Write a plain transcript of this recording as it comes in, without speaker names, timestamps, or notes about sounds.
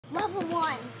Level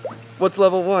 1. What's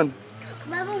level 1?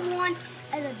 Level 1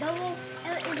 is a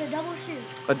double shoot.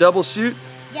 A double shoot?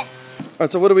 Yes. All right,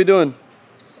 so what are we doing?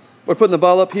 We're putting the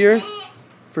ball up here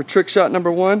for trick shot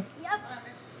number 1. Yep.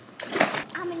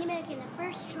 I'm gonna make it the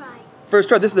first try. First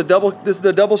try. This is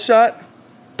the double shot.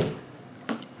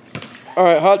 All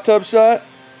right, hot tub shot.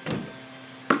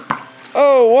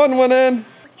 Oh, one went in.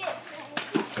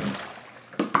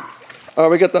 All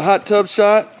right, we got the hot tub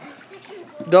shot.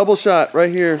 Double shot right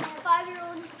here.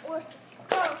 5-year-old or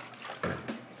go.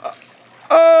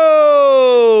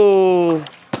 Oh!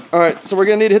 All right, so we're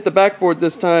gonna need to hit the backboard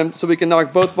this time so we can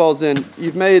knock both balls in.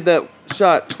 You've made that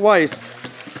shot twice,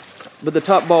 but the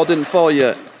top ball didn't fall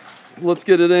yet. Let's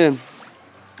get it in.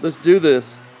 Let's do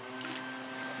this.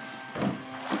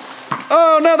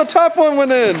 Oh, now the top one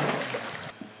went in.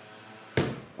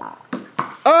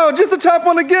 Oh, just the top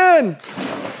one again.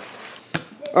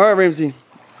 All right, Ramsey.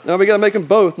 Now we gotta make them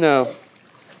both now.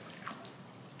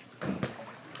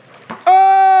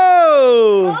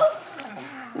 Oh!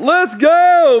 Let's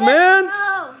go, man.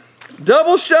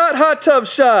 Double shot, hot tub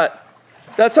shot.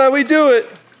 That's how we do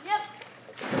it.